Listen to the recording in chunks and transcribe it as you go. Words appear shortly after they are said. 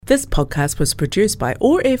This podcast was produced by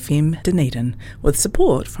OAR FM Dunedin with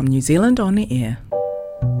support from New Zealand On Air.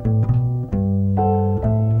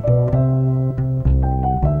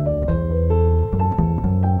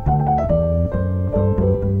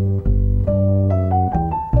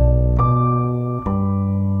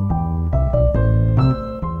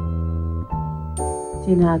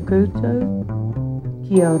 Tēnā koutou,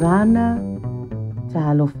 kia orana,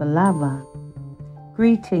 tālofa lava.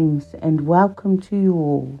 Greetings and welcome to you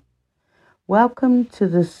all. Welcome to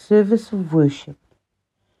the service of worship.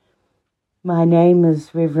 My name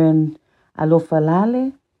is Reverend Alofa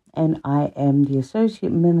Lale and I am the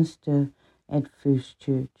Associate Minister at First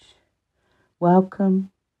Church.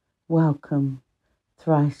 Welcome, welcome,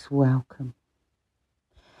 thrice welcome.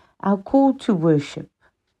 Our call to worship.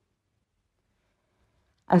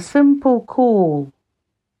 A simple call,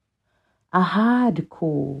 a hard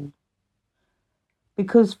call,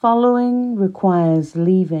 because following requires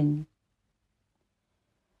leaving.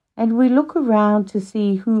 And we look around to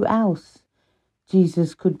see who else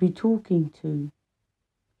Jesus could be talking to.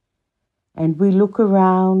 And we look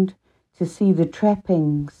around to see the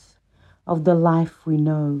trappings of the life we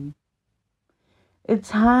know.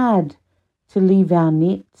 It's hard to leave our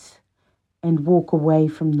nets and walk away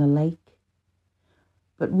from the lake.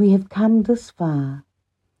 But we have come this far,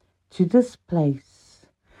 to this place,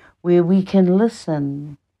 where we can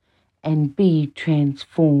listen and be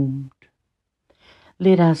transformed.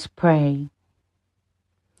 Let us pray.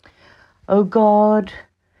 O God,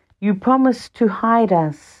 you promised to hide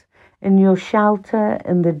us in your shelter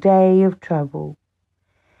in the day of trouble,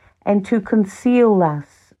 and to conceal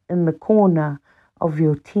us in the corner of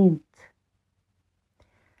your tent.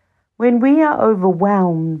 When we are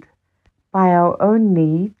overwhelmed by our own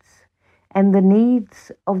needs and the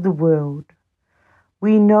needs of the world,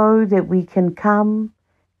 we know that we can come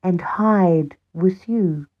and hide with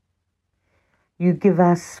you. You give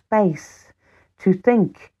us space to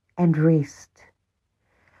think and rest.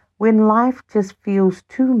 When life just feels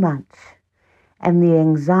too much and the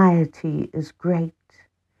anxiety is great,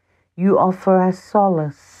 you offer us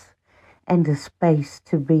solace and a space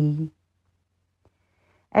to be.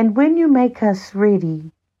 And when you make us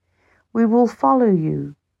ready, we will follow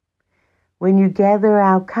you. When you gather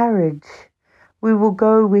our courage, we will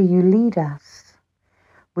go where you lead us.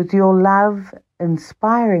 With your love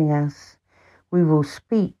inspiring us, we will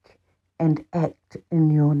speak and act in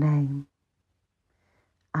your name.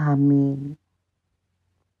 Amen.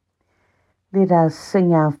 Let us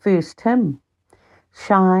sing our first hymn,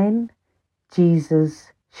 Shine,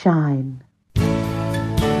 Jesus, Shine.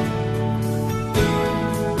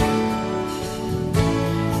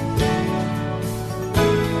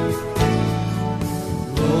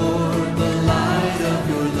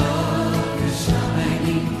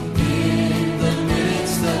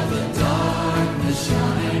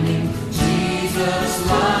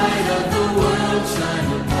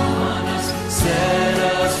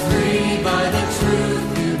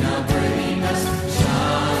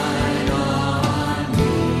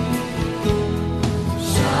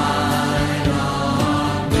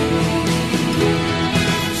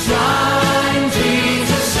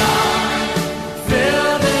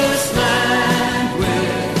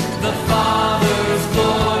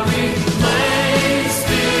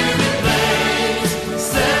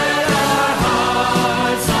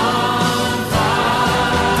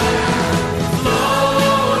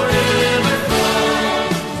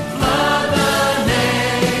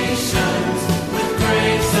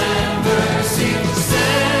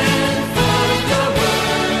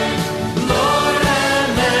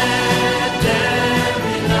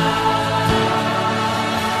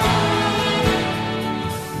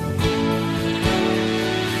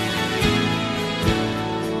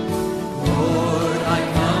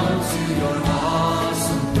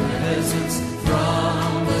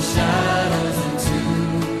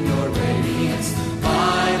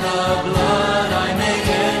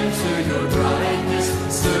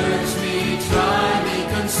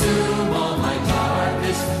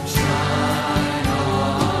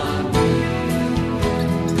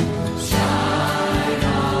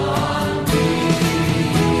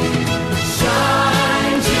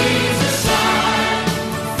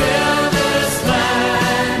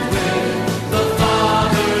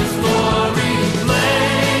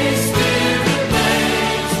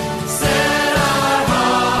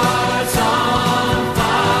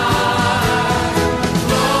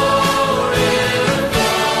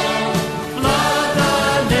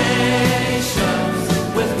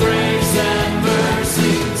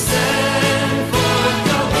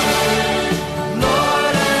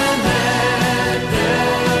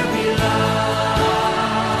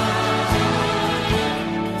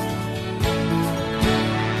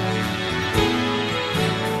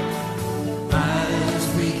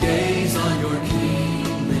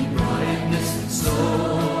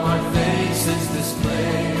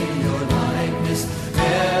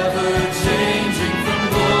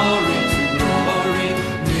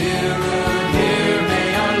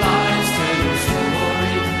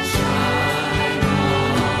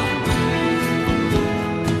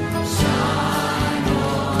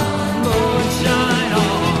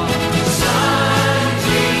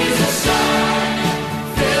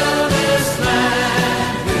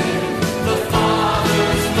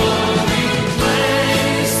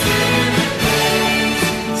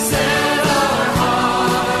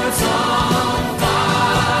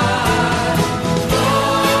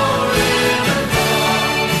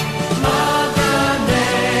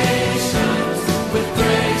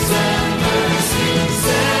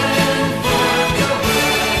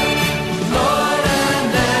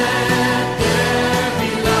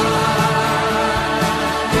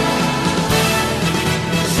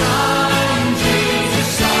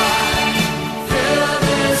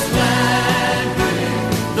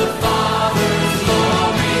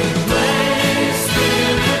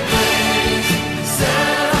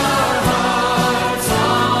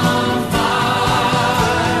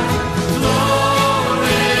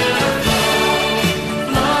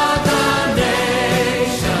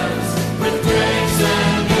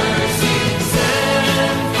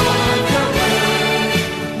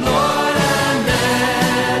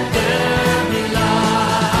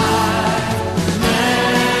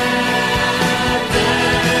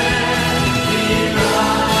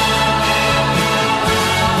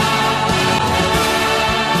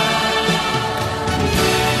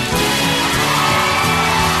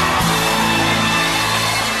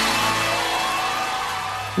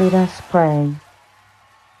 Let us pray.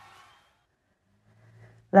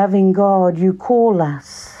 Loving God, you call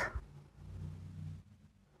us,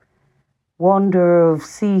 wanderer of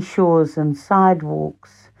seashores and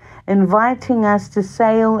sidewalks, inviting us to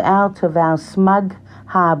sail out of our smug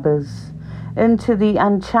harbours into the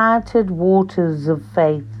uncharted waters of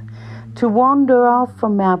faith, to wander off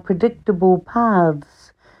from our predictable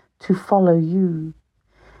paths to follow you,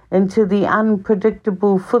 into the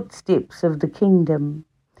unpredictable footsteps of the kingdom,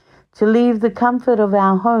 to leave the comfort of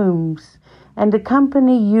our homes and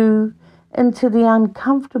accompany you into the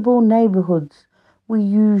uncomfortable neighbourhoods we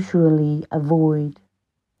usually avoid.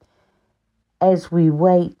 As we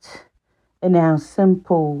wait in our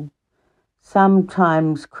simple,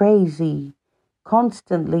 sometimes crazy,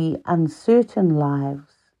 constantly uncertain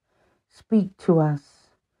lives, speak to us,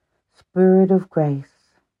 Spirit of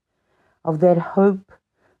grace, of that hope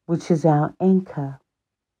which is our anchor,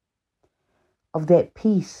 of that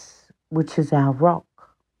peace which is our rock,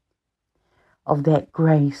 of that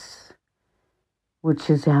grace which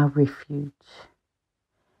is our refuge.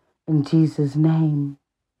 In Jesus' name,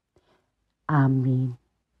 Amen.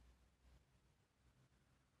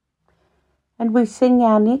 And we sing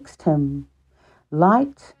our next hymn,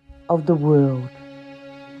 Light of the World.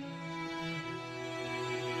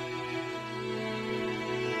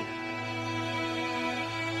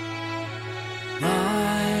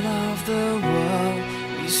 Light of the world,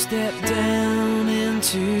 you step down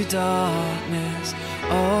into darkness.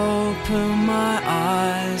 Open my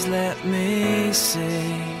eyes, let me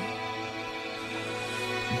see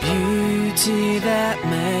beauty that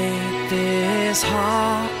made this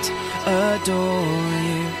heart adore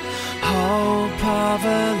you. Hope of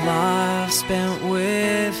a life spent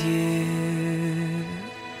with you.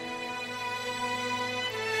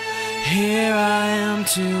 Here I am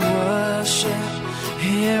to worship,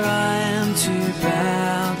 here I am to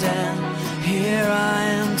bow down, here I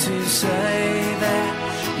am to say that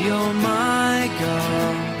you're my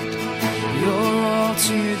God. You're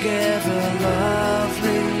altogether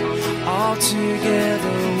lovely,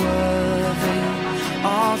 altogether worthy,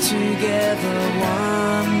 altogether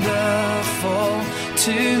wonderful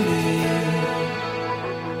to me.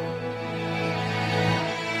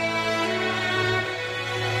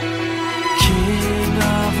 King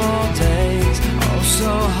of all days, oh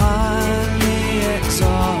so highly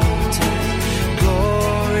exalted,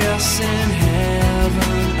 glorious in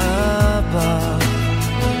heaven above.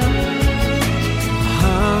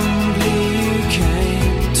 Humbly you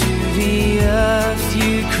came to the earth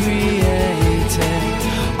you created,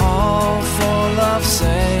 all for love's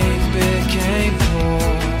sake became poor.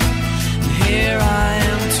 And here I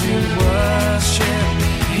am to worship,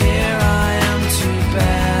 here I am to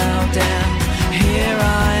bow down, here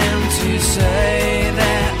I am to say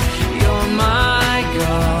that you're my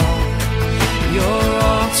God. You're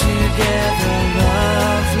altogether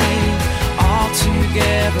lovely,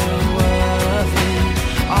 altogether worthy,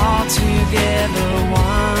 altogether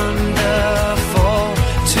wonderful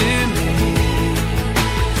to me.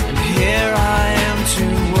 And here I am to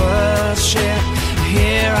worship,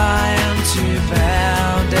 here I am to bow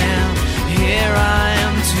down, here I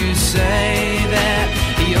am to say that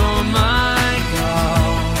you're my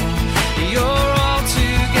God. You're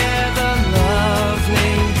altogether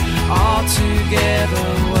lovely, altogether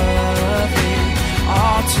worthy,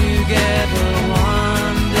 altogether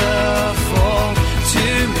wonderful to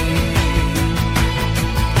me.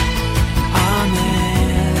 I'll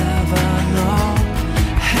never know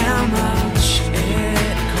how much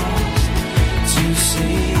it costs to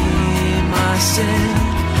see my sin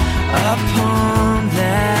upon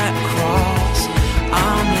that cross.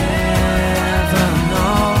 I'll never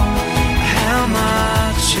know how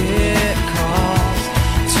much it costs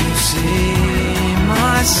to see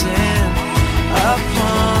my sin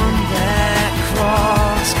upon that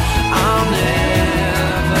cross. I'll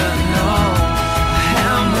never know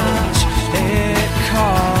how much it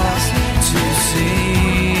costs to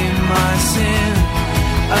see my sin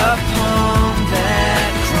upon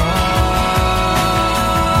that cross.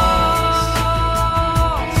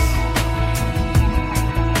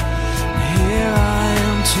 Here I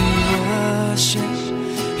am to worship,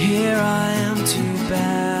 here I am to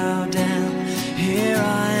bow down, here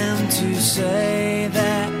I am to say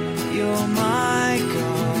that you're my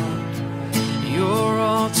God. You're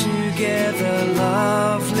altogether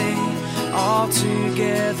lovely,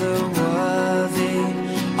 altogether worthy,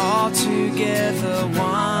 altogether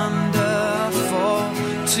wonderful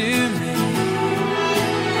to me.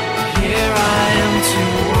 Here I am to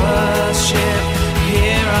worship,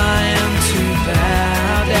 here I am to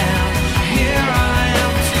bow down, here I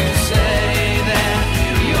am to say that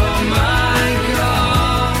you're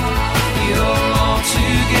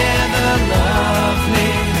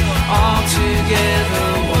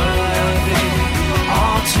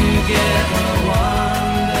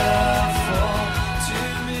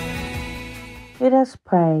Let us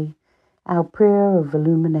pray our prayer of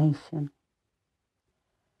illumination.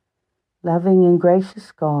 Loving and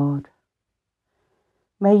gracious God,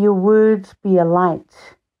 may your words be a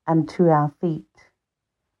light unto our feet,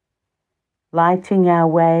 lighting our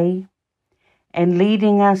way and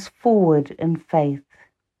leading us forward in faith.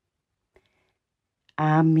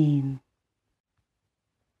 Amen.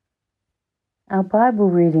 Our Bible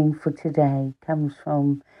reading for today comes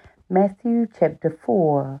from Matthew chapter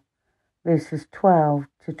 4, verses 12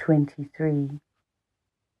 to 23.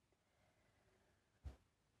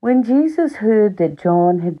 When Jesus heard that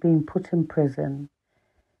John had been put in prison,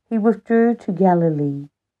 he withdrew to Galilee.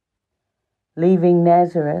 Leaving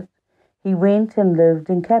Nazareth, he went and lived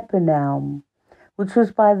in Capernaum, which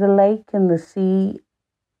was by the lake and the sea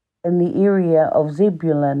in the area of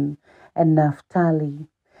Zebulun and Naphtali,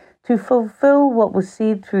 to fulfill what was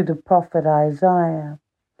said through the prophet Isaiah.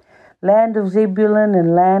 Land of Zebulun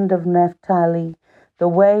and land of Naphtali, the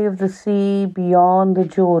way of the sea beyond the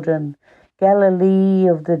Jordan, Galilee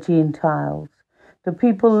of the Gentiles. The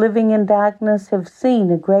people living in darkness have seen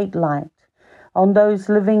a great light. On those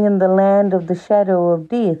living in the land of the shadow of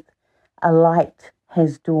death, a light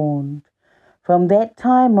has dawned. From that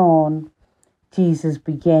time on, Jesus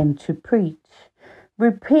began to preach,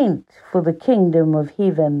 "Repent, for the kingdom of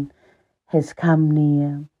heaven has come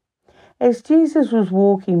near." As Jesus was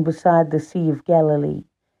walking beside the Sea of Galilee,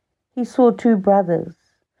 he saw two brothers,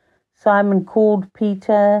 Simon called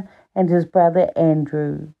Peter and his brother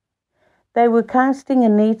Andrew. They were casting a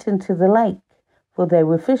net into the lake, for they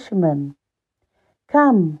were fishermen.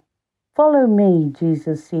 "Come, follow me,"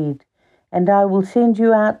 Jesus said, "and I will send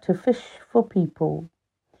you out to fish for people."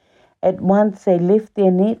 At once they left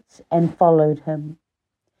their nets and followed him.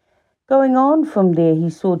 Going on from there,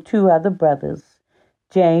 he saw two other brothers,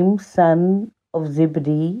 James, son of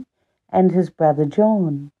Zebedee, and his brother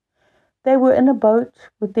John. They were in a boat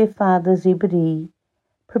with their father Zebedee,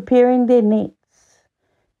 preparing their nets.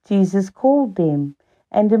 Jesus called them,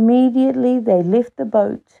 and immediately they left the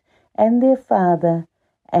boat and their father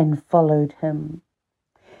and followed him.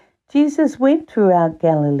 Jesus went throughout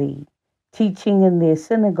Galilee, teaching in their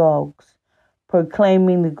synagogues,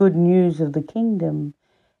 proclaiming the good news of the kingdom,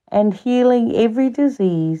 and healing every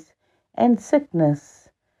disease and sickness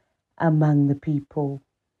among the people.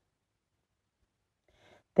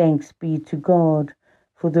 Thanks be to God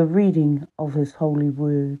for the reading of his holy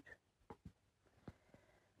word.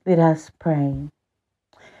 Let us pray.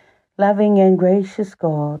 Loving and gracious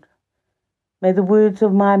God, may the words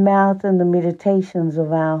of my mouth and the meditations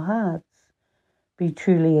of our hearts be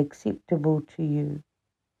truly acceptable to you.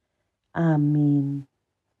 Amen.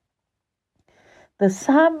 The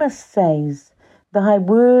psalmist says, "Thy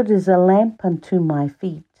word is a lamp unto my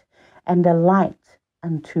feet, and a light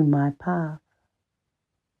unto my path."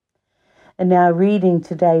 In our reading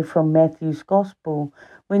today from Matthew's Gospel,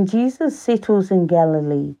 when Jesus settles in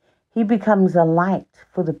Galilee, he becomes a light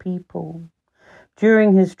for the people.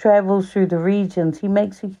 During his travels through the regions, he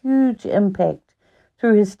makes a huge impact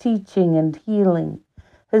through his teaching and healing.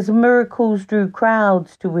 His miracles drew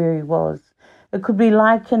crowds to where he was. It could be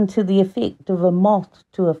likened to the effect of a moth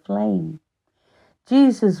to a flame.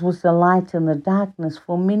 Jesus was the light in the darkness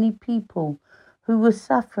for many people who were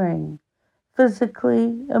suffering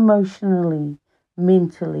physically, emotionally,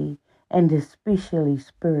 mentally, and especially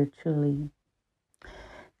spiritually.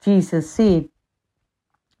 Jesus said,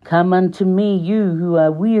 "Come unto me, you who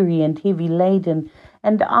are weary and heavy laden,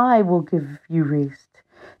 and I will give you rest.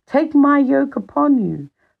 Take my yoke upon you,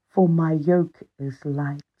 for my yoke is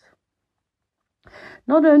light."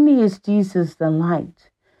 Not only is Jesus the light,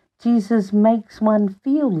 Jesus makes one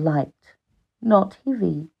feel light, not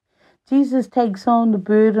heavy. Jesus takes on the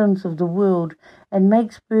burdens of the world and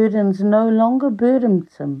makes burdens no longer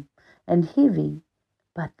burdensome and heavy,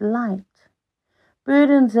 but light.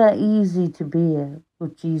 Burdens are easy to bear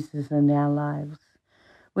with Jesus in our lives.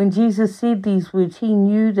 When Jesus said these words, he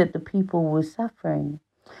knew that the people were suffering.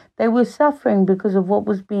 They were suffering because of what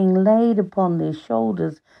was being laid upon their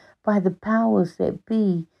shoulders by the powers that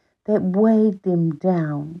be that weighed them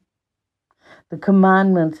down. The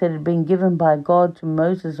commandments that had been given by God to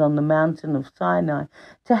Moses on the mountain of Sinai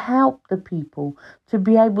to help the people to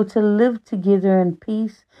be able to live together in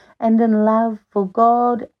peace and in love for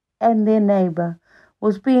God and their neighbor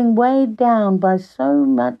was being weighed down by so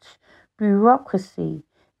much bureaucracy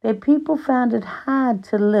that people found it hard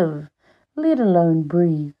to live, let alone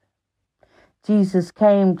breathe. Jesus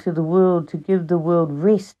came to the world to give the world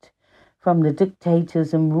rest from the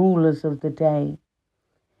dictators and rulers of the day.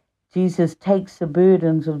 Jesus takes the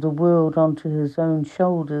burdens of the world onto his own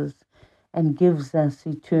shoulders and gives us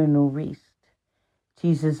eternal rest.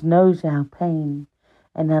 Jesus knows our pain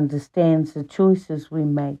and understands the choices we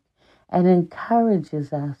make and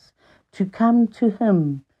encourages us to come to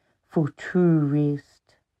Him for true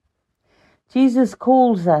rest. Jesus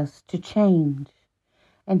calls us to change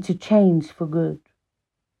and to change for good.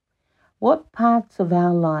 What parts of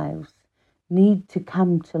our lives need to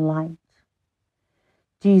come to light?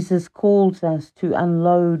 Jesus calls us to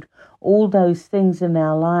unload all those things in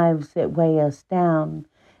our lives that weigh us down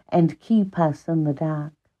and keep us in the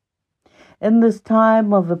dark. In this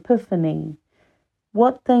time of Epiphany,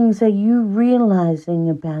 what things are you realizing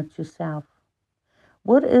about yourself?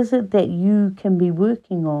 What is it that you can be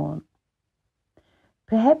working on?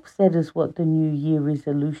 Perhaps that is what the New Year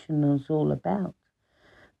resolution is all about.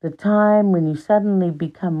 The time when you suddenly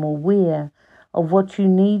become aware of what you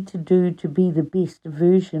need to do to be the best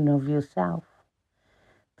version of yourself.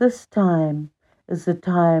 This time is a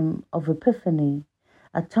time of Epiphany,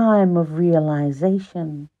 a time of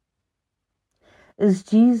realization. Is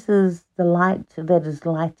Jesus the light that is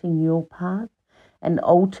lighting your path and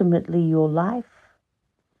ultimately your life?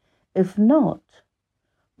 If not,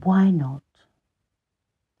 why not?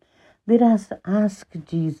 Let us ask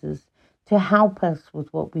Jesus to help us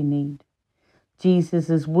with what we need. Jesus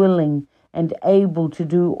is willing and able to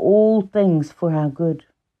do all things for our good.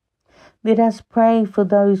 Let us pray for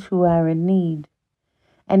those who are in need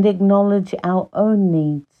and acknowledge our own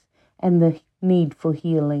needs and the need for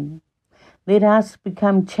healing. Let us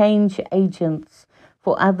become change agents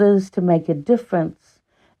for others to make a difference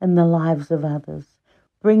in the lives of others,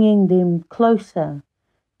 bringing them closer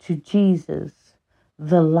to Jesus,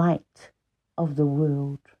 the light of the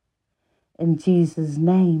world. In Jesus'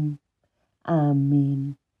 name,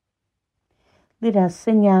 Amen. Let us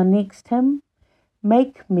sing our next hymn,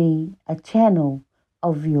 Make Me a Channel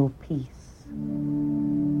of Your Peace.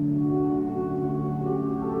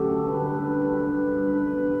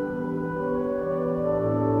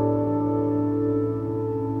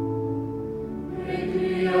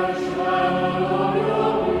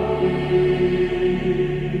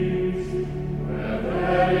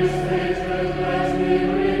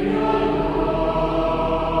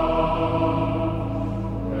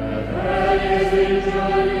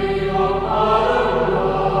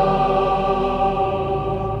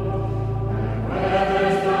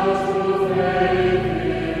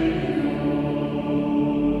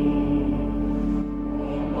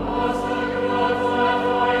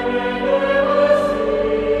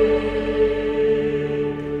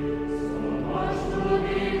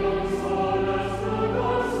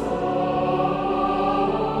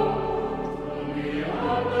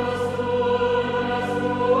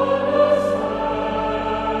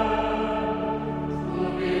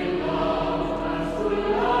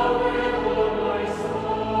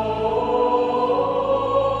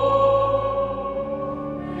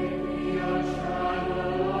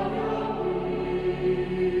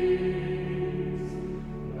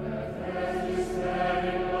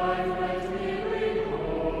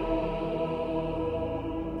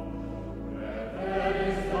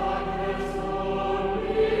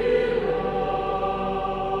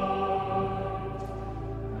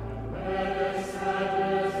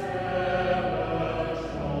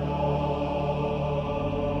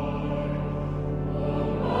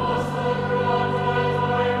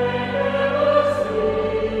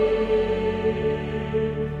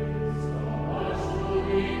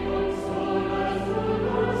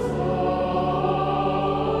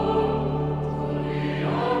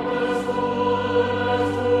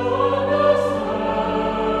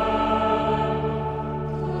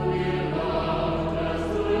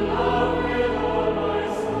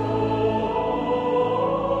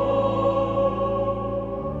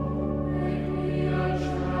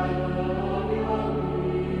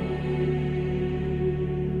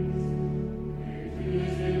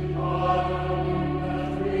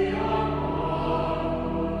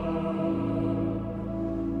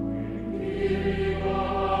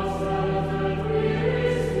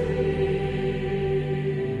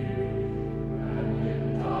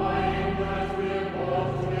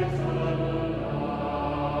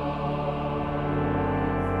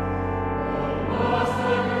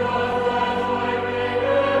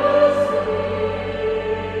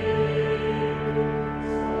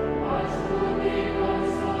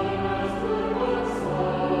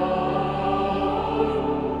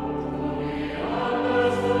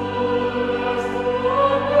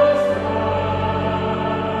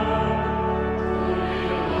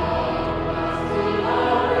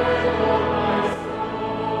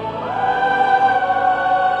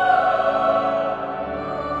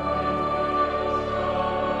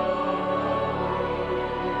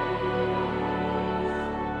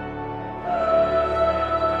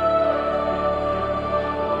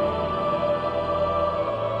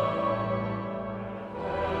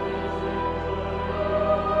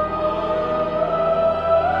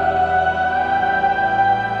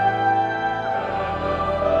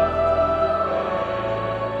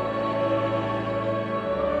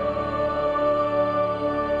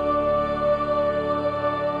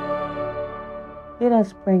 Let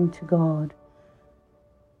us bring to God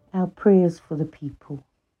our prayers for the people.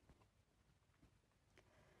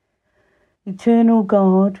 Eternal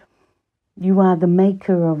God, you are the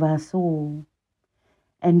maker of us all,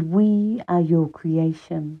 and we are your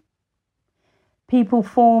creation. People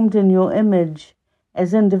formed in your image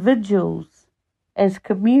as individuals, as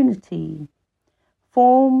community,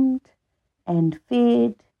 formed and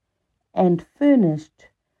fed and furnished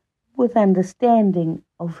with understanding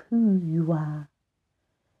of who you are,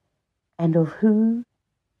 and of who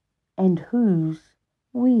and whose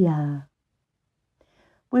we are.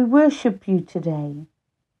 We worship you today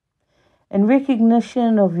in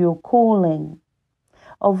recognition of your calling,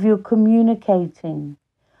 of your communicating,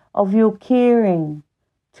 of your caring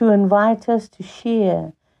to invite us to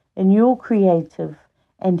share in your creative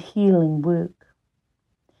and healing work.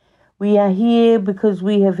 We are here because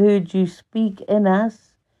we have heard you speak in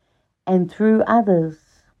us and through others.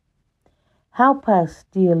 Help us,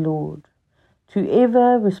 dear Lord, to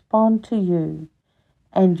ever respond to you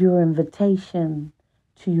and your invitation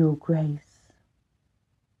to your grace.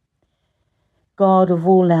 God of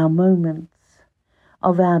all our moments,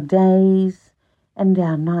 of our days and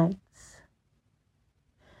our nights,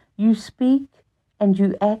 you speak and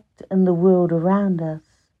you act in the world around us,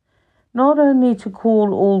 not only to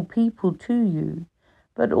call all people to you,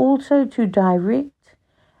 but also to direct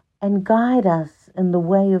and guide us in the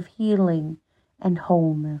way of healing and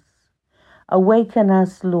wholeness. Awaken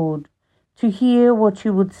us, Lord, to hear what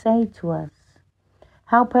you would say to us.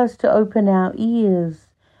 Help us to open our ears,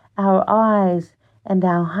 our eyes, and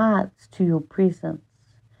our hearts to your presence.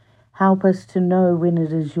 Help us to know when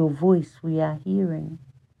it is your voice we are hearing,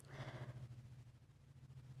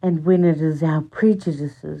 and when it is our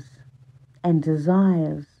prejudices and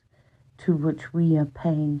desires to which we are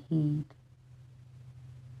paying heed.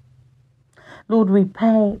 Lord, we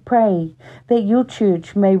pray that your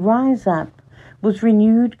church may rise up with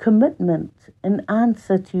renewed commitment in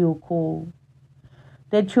answer to your call,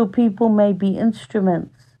 that your people may be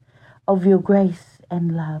instruments of your grace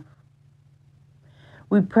and love.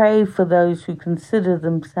 We pray for those who consider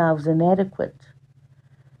themselves inadequate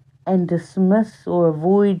and dismiss or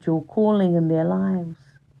avoid your calling in their lives.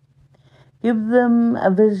 Give them a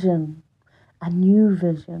vision, a new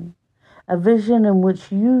vision, a vision in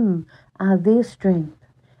which you are their strength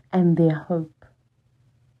and their hope.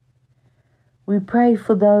 We pray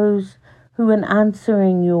for those who in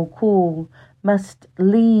answering your call must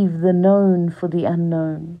leave the known for the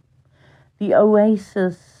unknown, the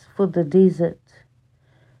oasis for the desert,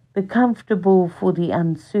 the comfortable for the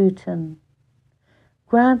uncertain.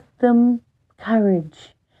 Grant them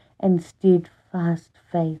courage and steadfast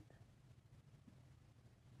faith.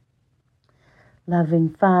 Loving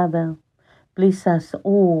Father, bless us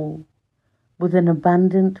all with an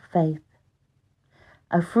abundant faith,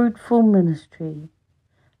 a fruitful ministry,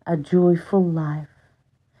 a joyful life.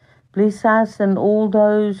 Bless us and all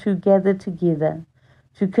those who gather together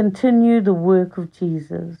to continue the work of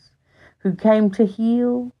Jesus, who came to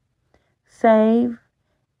heal, save,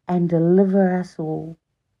 and deliver us all.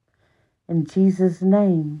 In Jesus'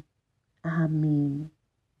 name, Amen.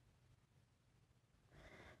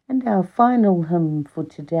 And our final hymn for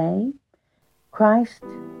today, Christ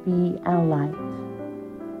be our light.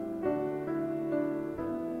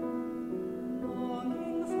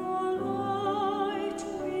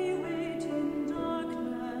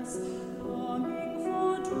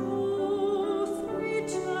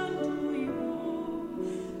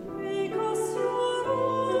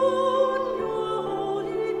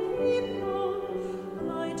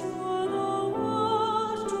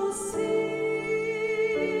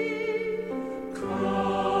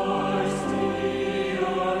 Christ be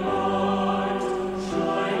our light.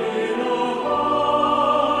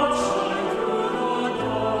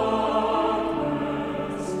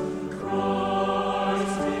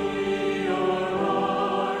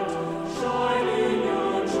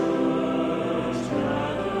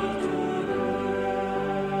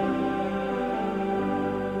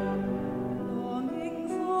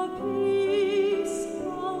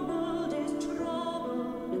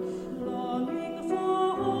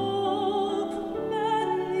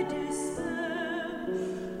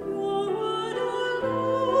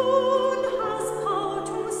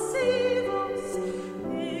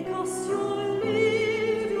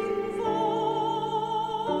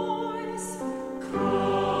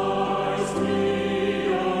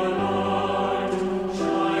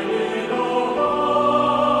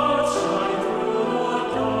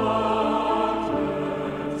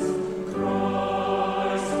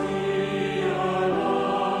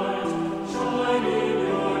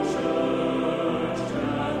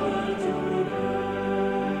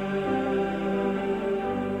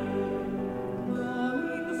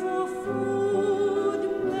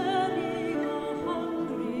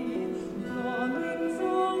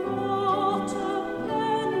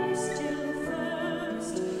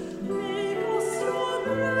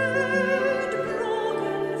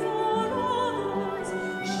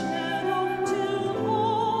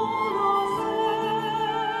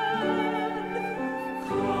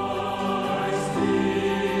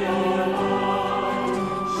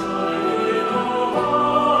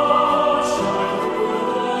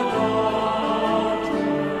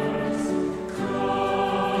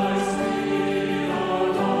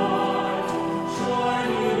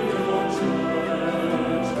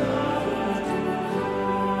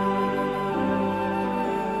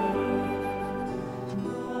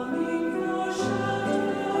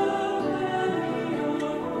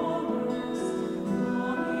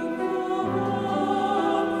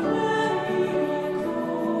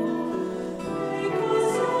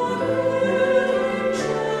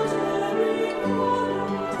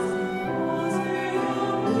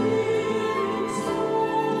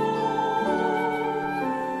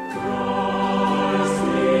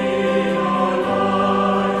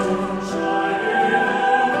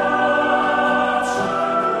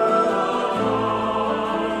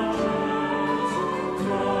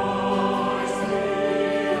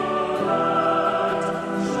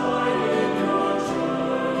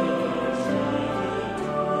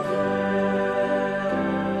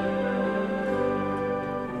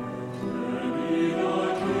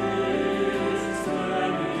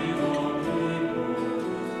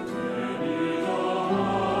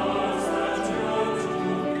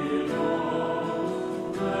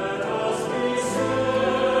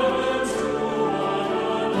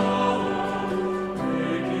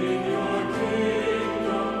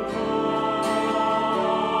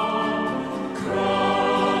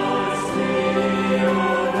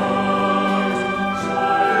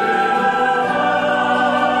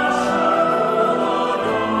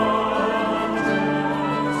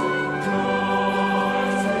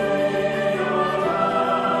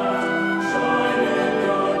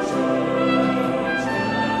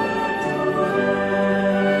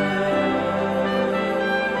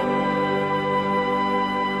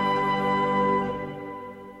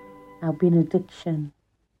 our benediction.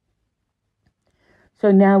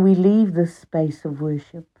 So now we leave this space of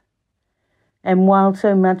worship. And while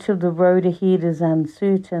so much of the road ahead is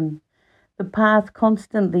uncertain, the path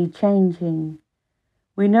constantly changing,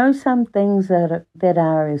 we know some things that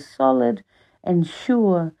are as solid and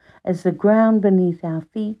sure as the ground beneath our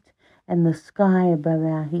feet and the sky above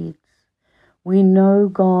our heads. We know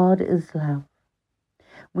God is love.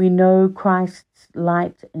 We know Christ's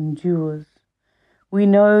light endures. We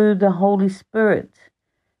know the Holy Spirit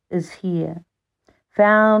is here,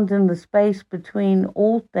 found in the space between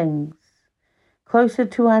all things, closer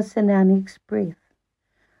to us in our next breath,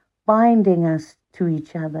 binding us to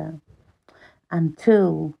each other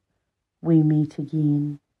until we meet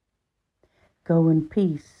again. Go in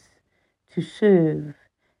peace to serve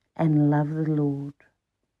and love the Lord.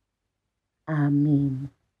 Amen.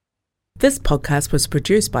 This podcast was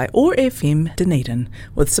produced by OAR FM Dunedin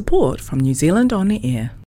with support from New Zealand On the Air.